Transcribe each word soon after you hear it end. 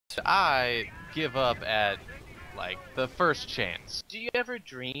I give up at, like, the first chance. Do you ever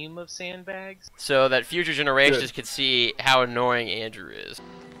dream of sandbags? So that future generations can see how annoying Andrew is.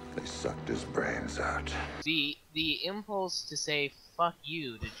 They sucked his brains out. The impulse to say fuck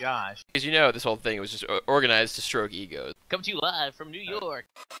you to Josh. Because you know this whole thing was just organized to stroke egos. Come to you live from New York.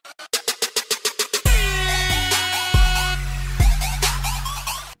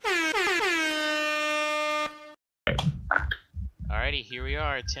 Alrighty, here we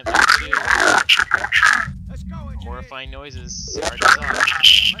are, attempting to horrifying noises. Start us off.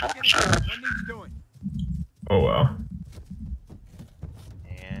 Oh wow.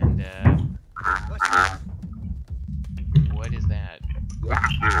 And what is that?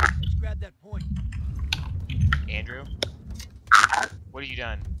 Let's grab that point. Andrew? What have you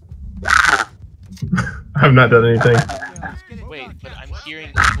done? I have not done anything. Wait, but I'm hearing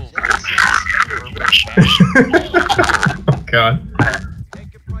evil voices. Oh god.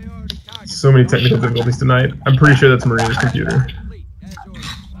 So many technical difficulties tonight. I'm pretty sure that's Maria's computer.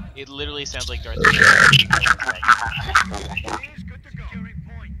 It literally sounds like Darth.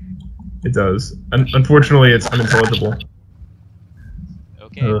 It does. Unfortunately, it's unintelligible.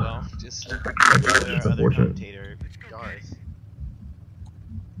 Okay, well, just that's our other unfortunate. commentator, Darth.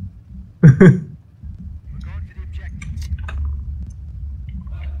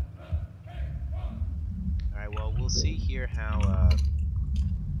 Alright, well, we'll see here how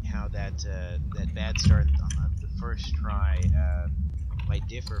that bad start on the first try might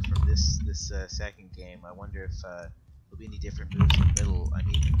differ from this second game. I wonder if there'll be any different moves in the middle. I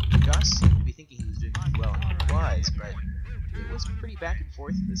mean, Josh seemed to be thinking he was doing pretty well, and he was, but it was pretty back and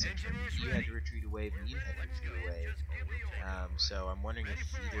forth in this intro. He had to retreat away, Veen had to retreat away. So I'm wondering if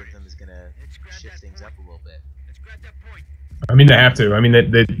either of them is gonna shift things up a little bit. I mean, they have to. I mean,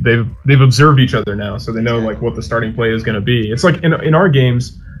 they've observed each other now, so they know like what the starting play is going to be. It's like in our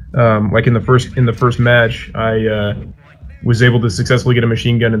games, like in the first match, I was able to successfully get a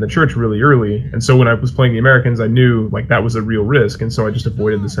machine gun in the church really early, and so when I was playing the Americans, I knew like that was a real risk, and so I just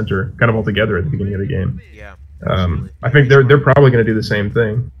avoided the center kind of altogether at the beginning of the game. Yeah. I think they're probably going to do the same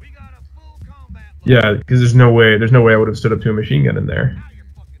thing. Yeah, because there's no way I would have stood up to a machine gun in there.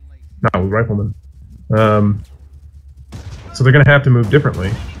 Not with riflemen. So they're going to have to move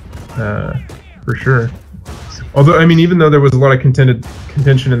differently, for sure. Although, I mean, even though there was a lot of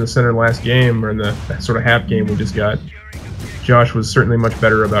contention in the center last game, or in the sort of half game we just got, Josh was certainly much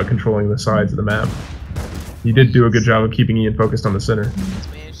better about controlling the sides of the map. He did do a good job of keeping Ian focused on the center. He's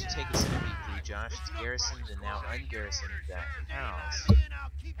managed to take the center VP, Josh. It's garrisoned and now ungarrisoned that house. I'm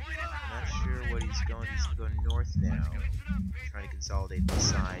not sure what he's going. He's going north now, trying to consolidate the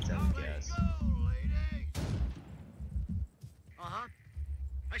sides, I would guess.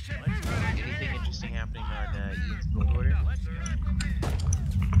 Anything interesting happening on Ian's build order?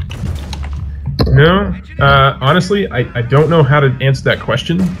 No, honestly, I don't know how to answer that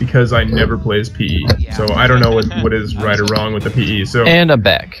question because I never play as PE, so I don't know what is right or wrong with the PE. So And I'm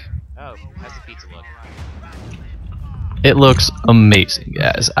back. Oh, how's the pizza look? It looks amazing,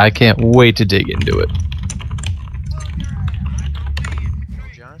 guys. I can't wait to dig into it. Well,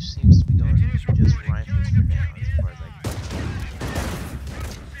 Josh seems to be going just rifles for now, as far as I can.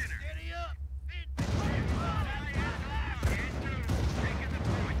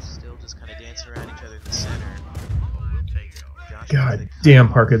 Still just kind of dancing around each other in the center. Josh God damn,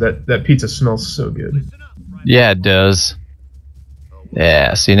 Parker, that pizza smells so good. Yeah, it does.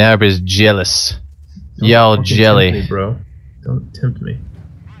 Yeah, see, now everybody's jealous. Y'all Don't jelly. tempt me, bro. Don't tempt me.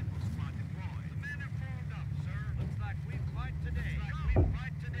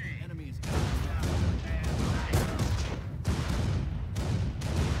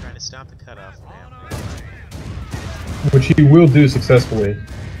 trying to stop the cutoff now. Which he will do successfully.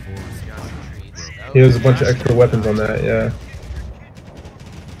 Josh retreats. Oh, He has a bunch of Josh- extra weapons on that, yeah.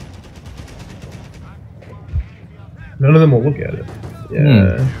 None of them will look at it.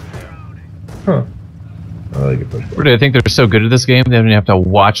 Yeah. Huh. Oh, they get pushed back. What, do they think they're so good at this game they don't even have to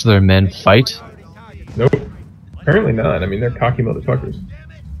watch their men fight? Nope. Apparently not. I mean, they're cocky motherfuckers.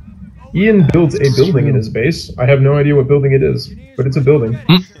 Ian builds a building in his base. I have no idea what building it is, but it's a building.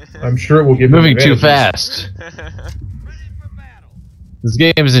 I'm sure it will give him Moving too advantages. fast. This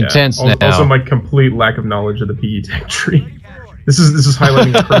game is intense now. Also, my complete lack of knowledge of the PE tech tree. This is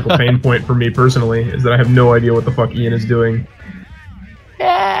highlighting a critical pain point for me personally, is that I have no idea what the fuck Ian is doing.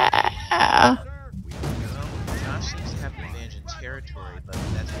 Yeah. Josh seems to have an advantage in territory, but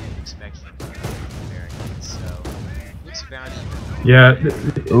that's what you'd expect from the Americans, so looks about even. Yeah,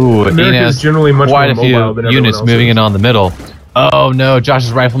 Ooh, Ian America has is generally much quite more a mobile few than units everyone else moving is. in on the middle. Oh no,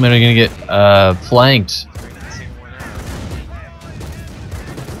 Josh's riflemen are gonna get flanked.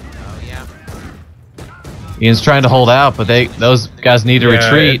 Ian's trying to hold out, but those guys need to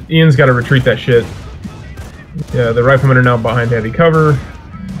retreat. Ian's got to retreat that shit. Yeah, the riflemen are now behind heavy cover.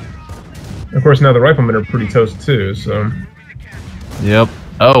 Of course, now the riflemen are pretty toast too, so... Yep.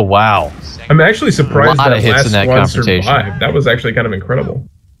 Oh, wow. I'm actually surprised that hits in that squad confrontation. survived. That was actually kind of incredible.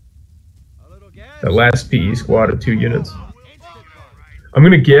 That last PE squad of 2 units. I'm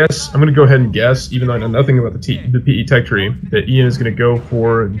gonna go ahead and guess, even though I know nothing about the PE tech tree, that Ian is gonna go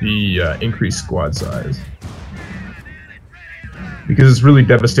for the increased squad size. Because it's really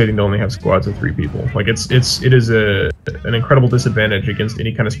devastating to only have squads of 3 people. Like it is an incredible disadvantage against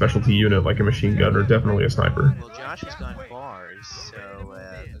any kind of specialty unit like a machine gun or definitely a sniper. Well, Josh has gone bars, so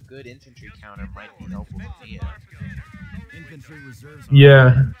a good infantry counter might be helpful to Ian.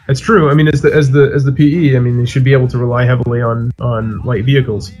 Yeah, that's true. I mean, as the PE, I mean, they should be able to rely heavily on light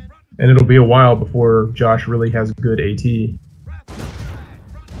vehicles, and it'll be a while before Josh really has good AT,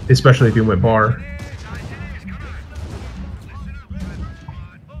 especially if he went bar.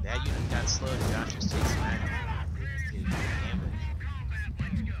 That unit got slowed. Josh just takes damage.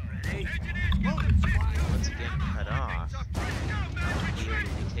 Once again, cut off. He'll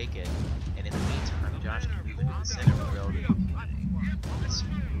retake it, and in the meantime, Josh can move into the center of the building.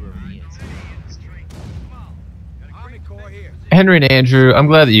 Henry and Andrew, I'm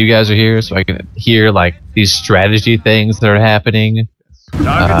glad that you guys are here so I can hear like these strategy things that are happening.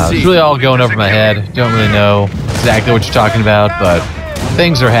 It's really all going over my head. Don't really know exactly what you're talking about, but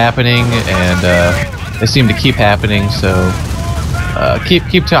things are happening and they seem to keep happening. So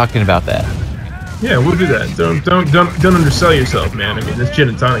keep talking about that. Yeah, we'll do that. Don't undersell yourself, man. I mean, this gin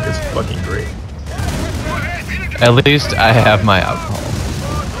and tonic is fucking great. At least I have my alcohol.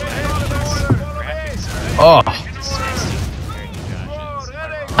 Oh.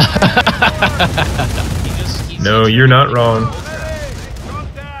 No, you're not wrong.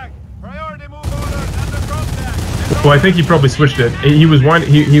 Well, I think he probably switched it. He was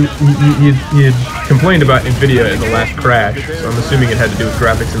he had complained about NVIDIA in the last crash, so I'm assuming it had to do with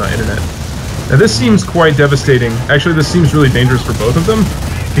graphics and not internet. Now this seems quite devastating. Actually, this seems really dangerous for both of them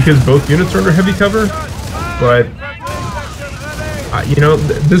because both units are under heavy cover. But you know,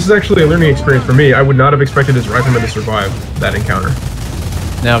 this is actually a learning experience for me. I would not have expected his rifleman to survive that encounter.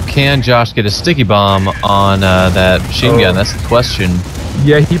 Now, can Josh get a sticky bomb on that machine gun? That's the question.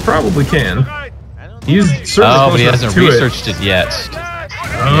 Yeah, he probably can. He's certainly but he hasn't researched it yet. Oh.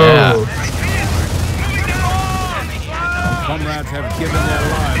 Yeah. Comrades have given their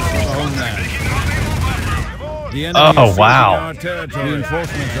lives for the homeland. The enemy Oh, wow. Our territory.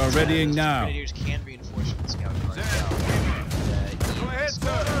 Reinforcements are readying now. Grenadiers can reinforce the scout card as well. Go ahead,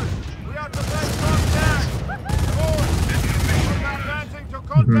 sir. We are to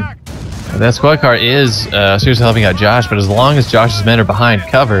That squad car is seriously helping out Josh, but as long as Josh's men are behind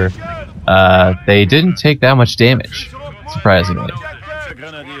cover, they didn't take that much damage, surprisingly.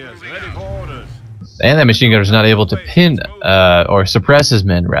 And that machine gunner is not able to pin or suppress his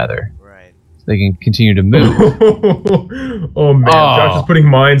men, rather. Right. So they can continue to move. Oh man, Josh is putting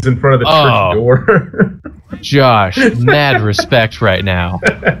mines in front of the church door. Josh, mad respect right now.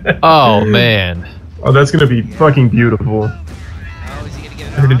 Oh man. Oh, that's gonna be fucking beautiful. Oh, is he gonna get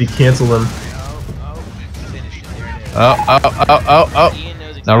it Or did off? he cancel them? Finish it. There it is. Oh. Ian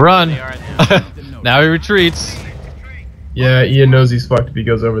knows exactly Now where run. they are. Now he retreats. Yeah, Ian knows he's fucked if he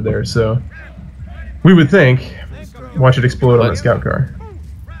goes over there, so... We would think... Watch it explode on that scout car.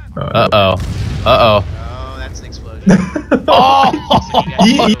 Uh-oh. Oh, that's an explosion.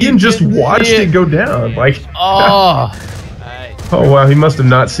 Oh! Ian just watched it go down, like... Oh! Oh wow, he must have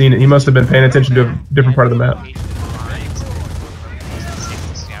not seen it. He must have been paying attention to a different part of the map.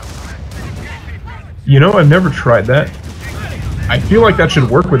 You know, I've never tried that. I feel like that should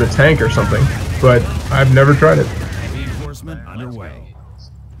work with a tank or something, but I've never tried it. Reinforcement underway.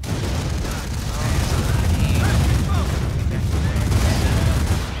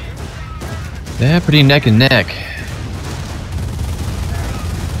 Yeah, pretty neck and neck.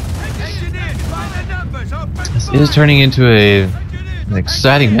 This is turning into an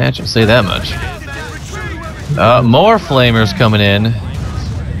exciting match, I'll say that much. More flamers coming in.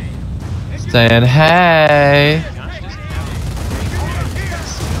 Saying, hey!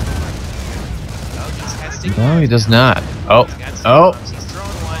 No, he does not. Oh. He's thrown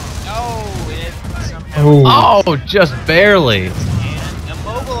one. Oh, Oh, just barely. and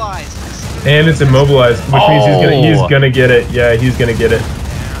immobilized. And it's immobilized, which means he's gonna get it. Yeah, he's gonna get it.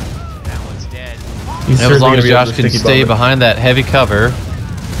 That one's dead. He's And as long certainly as gonna be able Josh to can sticky stay bomb it. behind that heavy cover,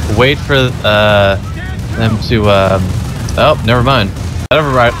 wait for them to, oh, never mind. Another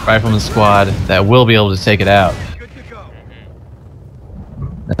rifleman squad that will be able to take it out.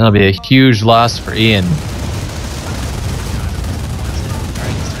 That'll be a huge loss for Ian.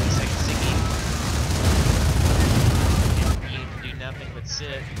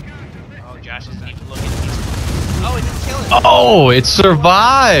 Oh, it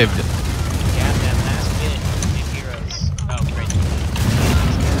survived! Yeah, that last bit, big heroes. Oh, great.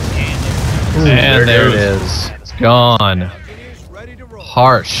 And there it is. It's gone.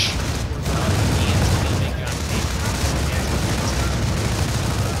 Harsh.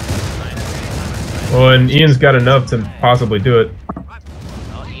 Well, and Ian's got enough to possibly do it.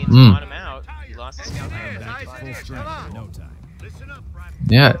 Well, Ian's bought him out. He lost his scout.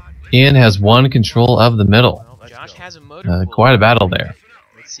 Yeah, Ian has one control of the middle. Well, Josh has a motor pool. Quite a battle there.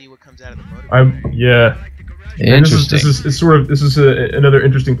 Let's see what comes out of the motor pool. Yeah. And Interesting. This is another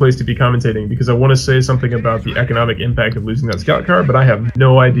interesting place to be commentating, because I want to say something about the economic impact of losing that scout car, but I have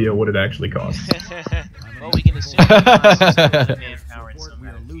no idea what it actually costs. Well, we can assume it costs manpower in some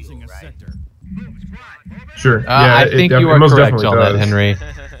kind of fuel, right? Sure. I think you are correct on that, Henry.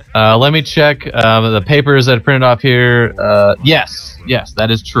 Let me check the papers that I printed off here. Yes,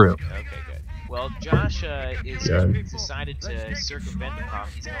 that is true. Okay, good. Well, Josh is decided to circumvent the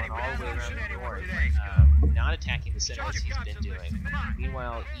problem. He's going all the way around the north, not attacking the center as he's been doing.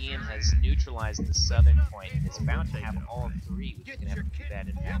 Meanwhile, Ian has neutralized the southern point and is about to have all three, which is going to have pretty bad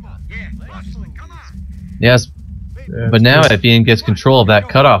impact on Josh's moves. Yes, but now if Ian gets control of that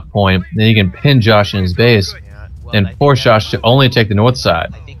cutoff point, then he can pin Josh in his base Yeah, well, and force Josh to only take the north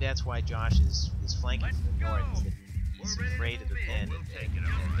side. I think that's why Josh is flanking from the north, is that he's afraid of the pin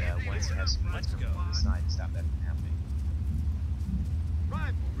and wants to have some units come from the side to stop that from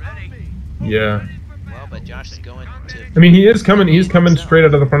happening. Yeah. Well, but Josh is going to... I mean, he's coming straight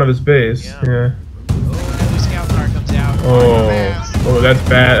out of the front of his base. Yeah. Oh, another scout car comes out. Oh, that's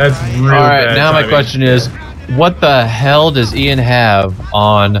bad. That's really bad. Alright, now my question is, what the hell does Ian have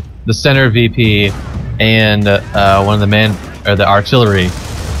on the center VP and one of the artillery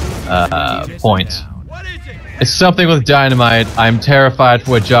points? It's something with dynamite. I'm terrified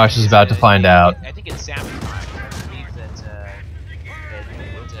for what Josh is about to find out. I think it's sabotage. I believe that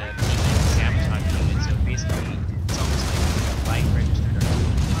sabotage unit, so basically it's almost like a light registered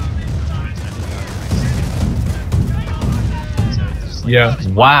artillery. So it's just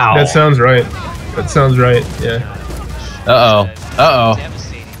like Wow. That sounds right. Yeah. Uh-oh.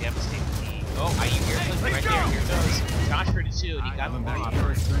 Devastating. Oh, you hear it right there. Here goes. Josh heard it too, and he got them off.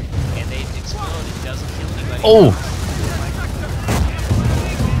 And they explode. It doesn't kill anybody. Oh!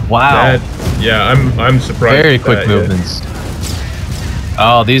 Wow. I'm surprised. Very at quick that, movements.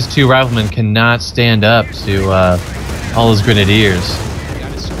 Oh, these two riflemen cannot stand up to all those grenadiers.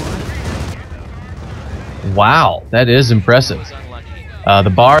 Wow, that is impressive.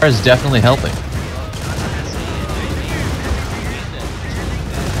 The bar is definitely helping.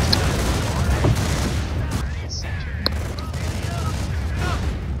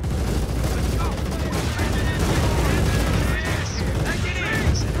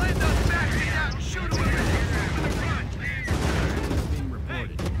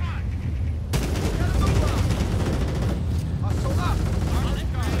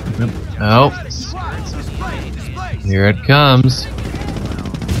 Oh, here it comes.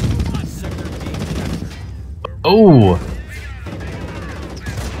 Oh!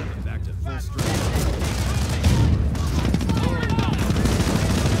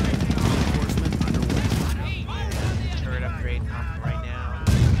 Turret upgrade coming right now.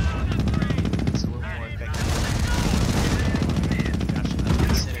 It's a little more effective.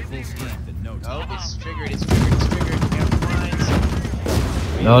 Oh, it's triggered. We have lines.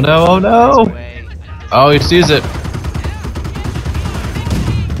 No, oh no! Oh, he sees it.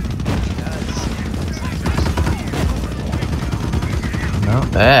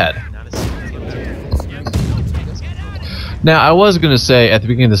 Not bad. Now, I was going to say at the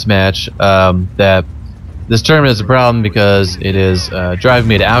beginning of this match that this tournament is a problem because it is driving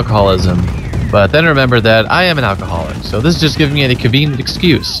me to alcoholism, but then remember that I am an alcoholic, so this is just giving me a convenient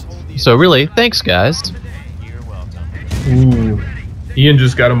excuse. So really, thanks guys. You're welcome. Ooh. Ian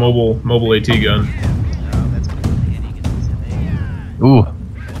just got a mobile AT gun. Ooh.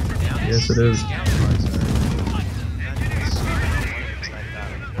 Yes, it is.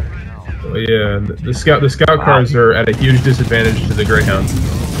 Oh yeah, the scout cars are at a huge disadvantage to the Greyhounds.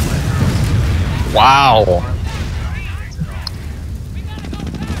 Wow.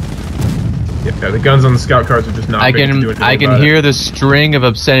 Yeah, the guns on the scout cars are just not. I can hear the string of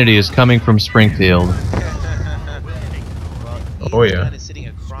obscenities coming from Springfield. Oh yeah. Sitting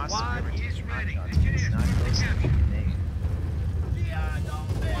across the river to his right, it's not close to the grenade.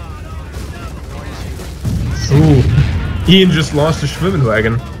 Ooh, Ian just lost a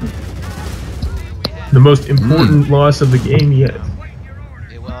Schwimmenwagen. The most important loss of the game yet.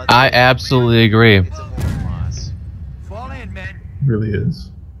 I absolutely agree. It's a moral loss. It really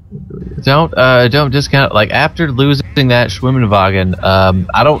is. It Don't discount. Like after losing that Schwimmenwagen,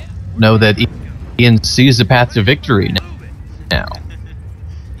 I don't know that Ian sees the path to victory now.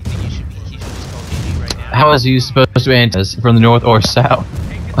 How is he supposed to answer this from the north or south?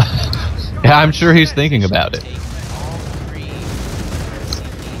 Yeah, I'm sure he's thinking about it.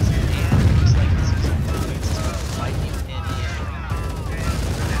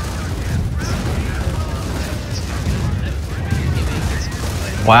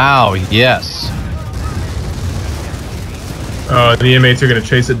 Wow, yes. The inmates are going to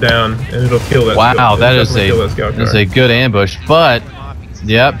chase it down, and it'll kill that. Wow, that is a good ambush. But,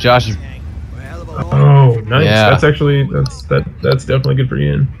 yep, Josh is... Oh, nice. Yeah. That's actually that's definitely good for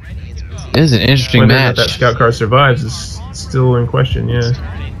Ian. It is an interesting Whether or match. not that scout car survives is still in question. Yeah.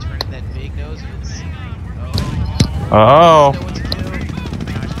 Oh.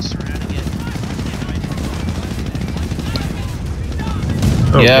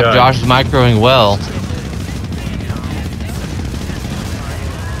 Oh, Yeah, God. Josh is microing well.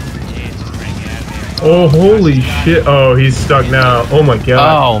 Oh, holy shit. Oh, he's stuck now. Oh my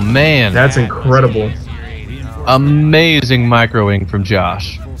God. Oh man, That's incredible. amazing microing from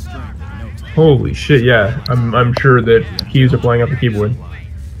Josh. Holy shit, yeah. I'm sure that keys are flying off the keyboard.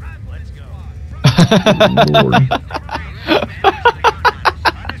 Lord.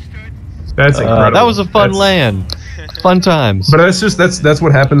 That's incredible. That was a fun land. Fun times. But that's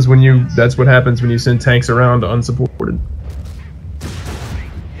what happens when you send tanks around unsupported.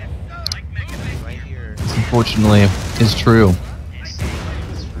 Unfortunately, is true.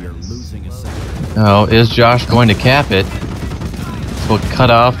 Oh, is Josh going to cap it? This will cut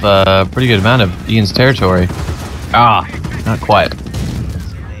off a pretty good amount of Ian's territory. Ah, not quite.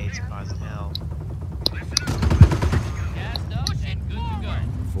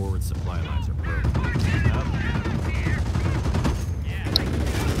 Forward supply lines are broken.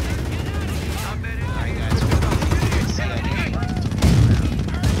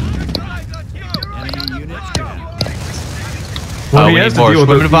 Well, he We has need to more deal with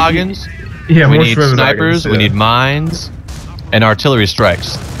those- Schwimmenwagens. Yeah, We more need Schwimmenwagens, snipers. We yeah. need mines, and artillery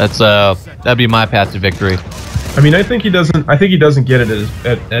strikes. That'd be my path to victory. I mean, I think he doesn't get it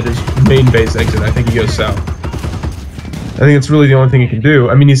at his main base exit. I think he goes south. I think it's really the only thing he can do.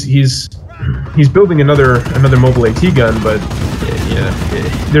 I mean, he's building another mobile AT gun, but yeah,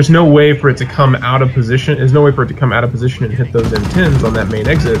 there's no way for it to come out of position. There's no way for it to come out of position and hit those M10s on that main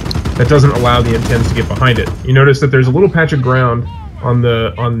exit. That doesn't allow the M10s to get behind it. You notice that there's a little patch of ground on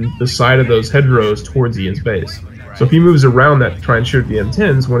the side of those hedgerows towards Ian's base. So if he moves around that to try and shoot the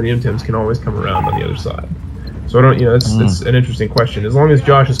M10s, one of the M10s can always come around on the other side. So I don't, it's an interesting question. As long as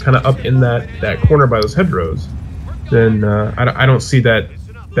Josh is kind of up in that corner by those hedgerows, then I don't see that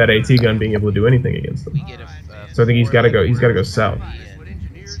AT gun being able to do anything against them. So I think he's got to go south.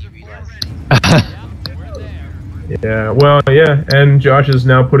 Yeah, well, yeah, and Josh is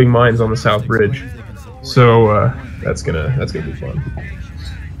now putting mines on the south bridge, so that's gonna be fun.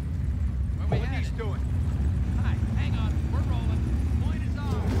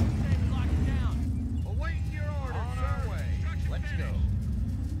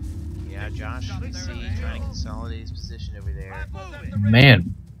 Yeah, Josh, you can see trying to consolidate his position over there.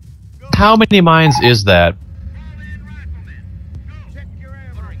 Man, how many mines is that?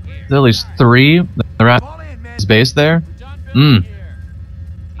 There's at least 3 around his base there.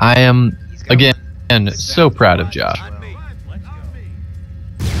 I am again so proud of Josh.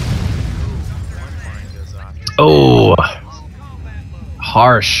 Oh,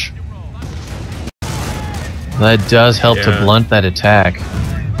 harsh. That does help to blunt that attack.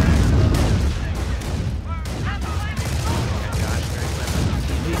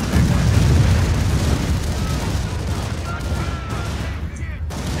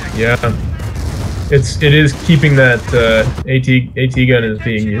 Yeah, it is keeping that AT gun as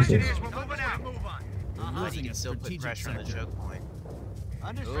being useless. You can still put pressure on the choke point.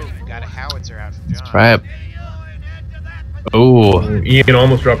 Ooh, got a howitzer out from John. Right. Oh, Ian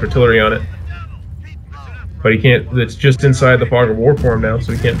almost dropped artillery on it, but he can't. It's just inside the fog of war for him now,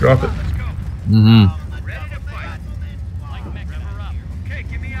 so he can't drop it.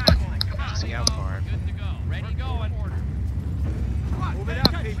 Scout car.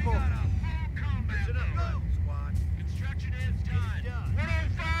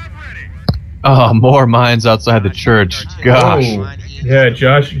 Oh, more mines outside the church. Gosh. Oh, yeah,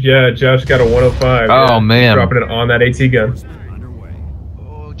 Josh got a 105. Oh, man. Dropping it on that AT gun.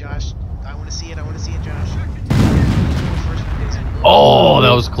 Oh, Josh, I want to see it, Josh. Oh, that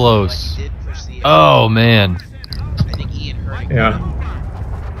was close. Oh, man. I think Ian heard it. Yeah.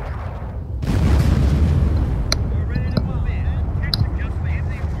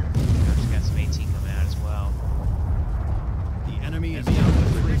 Enemy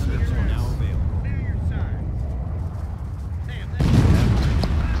outlet research are now available.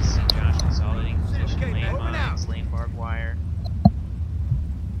 See Josh consolidating position, lane mines, lane barbed wire.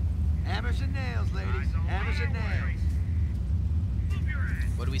 Hammers and nails, ladies. Hammers and nails.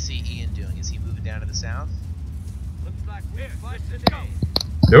 What do we see Ian doing? Is he moving down to the south? Looks like we're flushed today.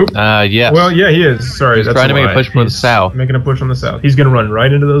 Nope. Yes. Well, yeah, he is. Sorry, He's that's trying to make a lie. push for the He's south. Making a push on the south. He's gonna run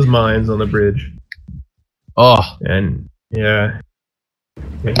right into those mines on the bridge. Oh, And yeah,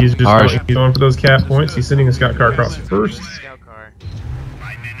 he's just Harsh. he's going for those cap points. He's sending a scout car across first. Scout car.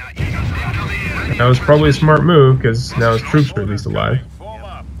 That was probably a smart move because now his troops are at least alive. Form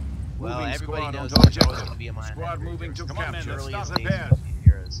up. Well, Moving everybody squad on knows target. there's always going to be a mine. Squad moving to From the capture. earliest Stop days repairs. of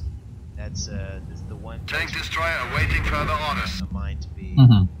heroes. That's this is the one Tank destroyer awaiting further orders. a mine to be.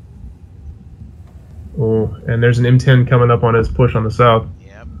 Oh, and there's an M10 coming up on his push on the south.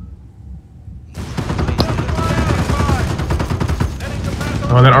 Yep.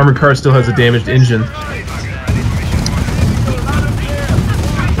 Oh, that armored car still has a damaged engine. Ooh,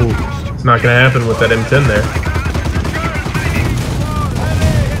 it's not gonna happen with that M10 there.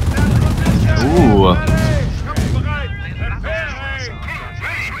 ooh.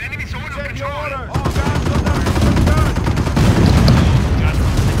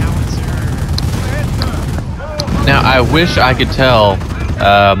 Now I wish I could tell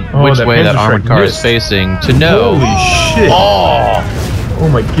which that way that Panzer armored strike car is missed. facing to know. Holy shit! Oh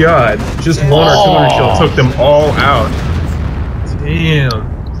my god! Just one artillery shell took them all out.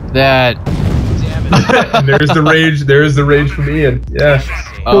 Damn. That. And there's the rage. There's the rage from Ian. Yeah.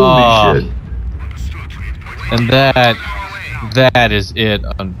 Holy shit. And that is it,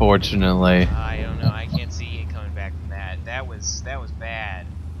 unfortunately. I don't know. I can't see Ian coming back from that. That was bad.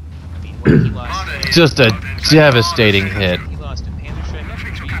 I mean, when he lost. Just a devastating hit. He lost a Panther Strike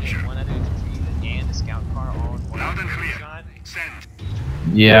infantry and one other infantry and a scout car all in one shot.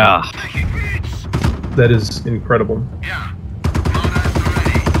 Yeah. That is incredible.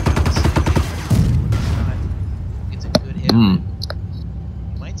 It's a good hit. Mm.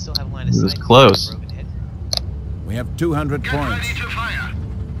 You might still have line of It was sight. close. Broken head. We have 200 points.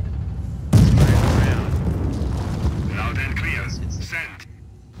 Loud and clear. It's Send.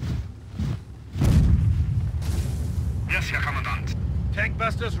 Yes, Herr Kommandant. Tank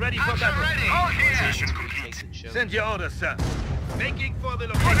busters ready for battle. All here. Mission complete. Send your orders, sir. Making for the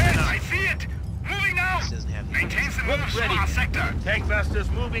Go location ahead, now. I see it. Moving now. This doesn't have the Maintain the moves Ready. for our sector. Tank busters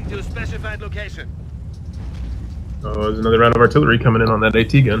moving to specified location. Oh, there's another round of artillery coming in on that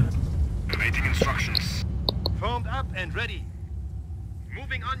AT gun. Awaiting instructions. Formed up and ready.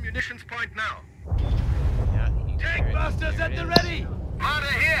 Moving on munitions point now. Yeah, you can Tank hear it. busters There at it the is. ready. Order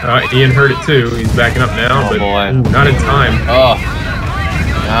here. Ian heard it too. He's backing up now, Oh, but boy. ooh, not in time. Oh,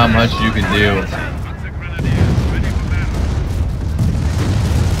 not much you can do.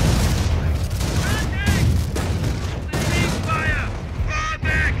 Fire! Far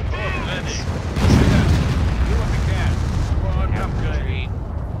back! Infantry.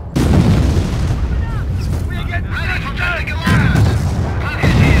 We're getting Ready for tactical orders.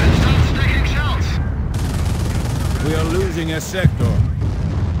 Target here. Start stacking shells. We are losing a sector.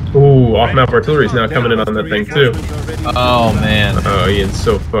 Ooh, off-map artillery is now coming in on that thing too. Oh man, Oh, Ian's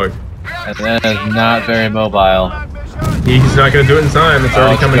so fucked. that is not very mobile. He's not gonna do it in time. It's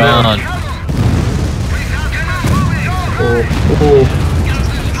already coming gone. down.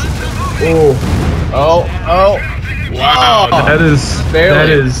 Oh, Oh, wow! That is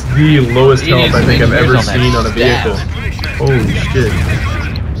Barely. the lowest He health needs I to think make I've ever measures on that seen on a vehicle. stat. Holy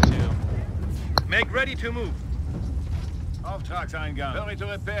shit! Make ready to move. Auftragseingang. Hurry to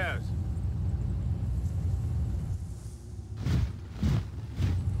repairs.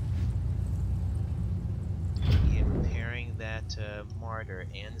 Ian repairing that martyr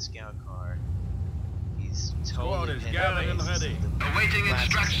and the scout car. He's Squad totally is pinned gathered and on the ready. Awaiting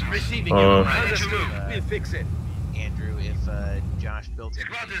instructions. Receiving Uh, you. Understood. We'll fix it. Andrew, if Josh built it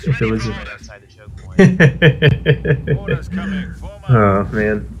Squad is If it ready was for a- right orders. outside the choke point. Orders coming. Form up. Oh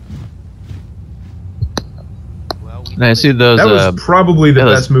man, Well, we And I know see that those. that was probably the yeah,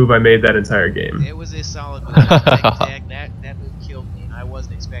 those- best move I made that entire game. it was a solid move. That move killed me. I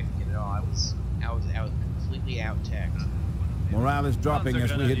wasn't expecting it at all. I was completely out tech. Morale is dropping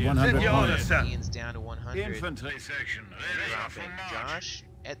as we hit 100 Send your orders, points. sir. Ian's down to 100. Infantry Section ready for Dropping. march. Josh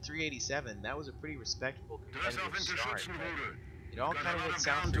at 387. That was a pretty respectable Dress competitive off into start. Schutzengruppe. It all Got kind a of lot went of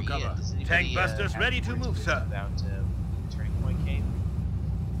south ground for to Ian. cover. Does anybody, Tank busters have ready any to words move, this sir. About turning point came.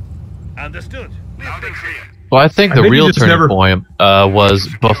 Understood. We'll Loud and fix clear. it. Well, I think I the think you real just turning never- point was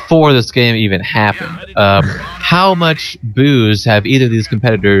before this game even happened. How much booze have either of these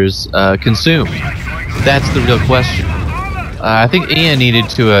competitors consumed? That's the real question. I think Ian needed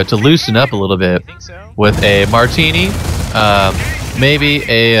to loosen up a little bit Think so? with a martini, maybe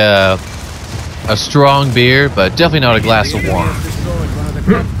a strong beer, but definitely not a glass of wine.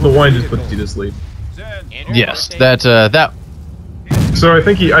 The wine just puts you to sleep. Andrew? Yes, that. So I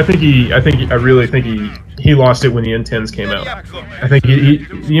really think he lost it when the M10s came out. I think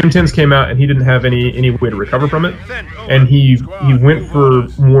the M10s came out and he didn't have any way to recover from it, and he went for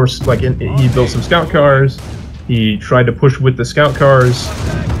more he built some scout cars. He tried to push with the scout cars.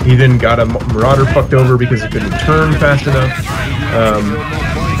 He then got a Marauder fucked over because he couldn't turn fast enough.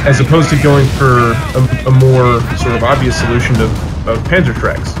 As opposed to going for a more sort of obvious solution of Panzer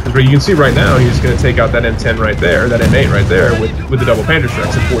Treks. Because you can see right now, he's going to take out that M10 right there, that M8 right there, with the double Panzer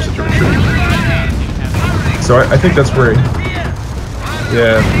Treks and force it to retreat. So I think that's where,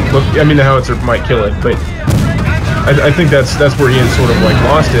 look, I mean the howitzer might kill it, but I think that's where Ian sort of like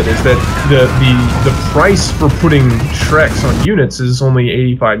lost it, is that the price for putting Shreks on units is only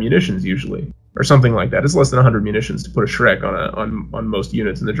 85 munitions usually, or something like that. It's less than 100 munitions to put a Shrek on most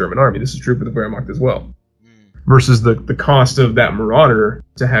units in the German army. This is true for the Wehrmacht as well. Versus the cost of that Marauder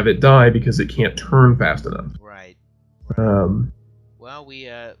to have it die because it can't turn fast enough. Right. Well,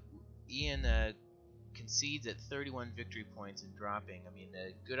 Ian concedes at 31 victory points and dropping. I mean,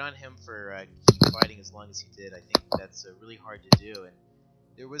 good on him for keep fighting as long as he did. I think that's really hard to do. And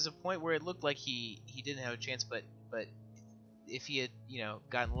there was a point where it looked like he didn't have a chance, but if he had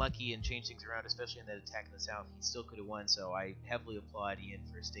gotten lucky and changed things around, especially in that attack in the south, he still could have won. So I heavily applaud Ian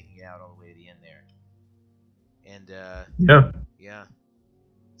for sticking it out all the way to the end there. And yeah,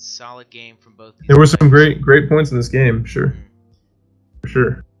 solid game from both. There were some great points in this game, sure, for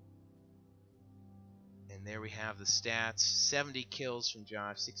sure. And there we have the stats: 70 kills from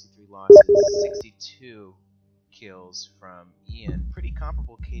Josh, 63 losses, 62 kills from Ian. Pretty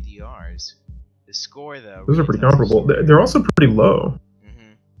comparable KDRs. The score, though, those are pretty comparable. They're also pretty low.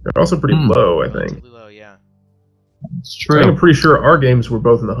 They're also pretty low, I think. Relatively low, yeah. It's true. I'm pretty sure our games were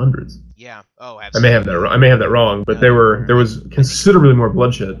both in the hundreds. Yeah. Oh, I absolutely. may have that wrong, but there was considerably more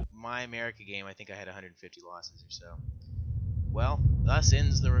bloodshed. My America game, I think I had 150 losses or so. Well, thus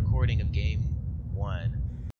ends the recording of Game 1.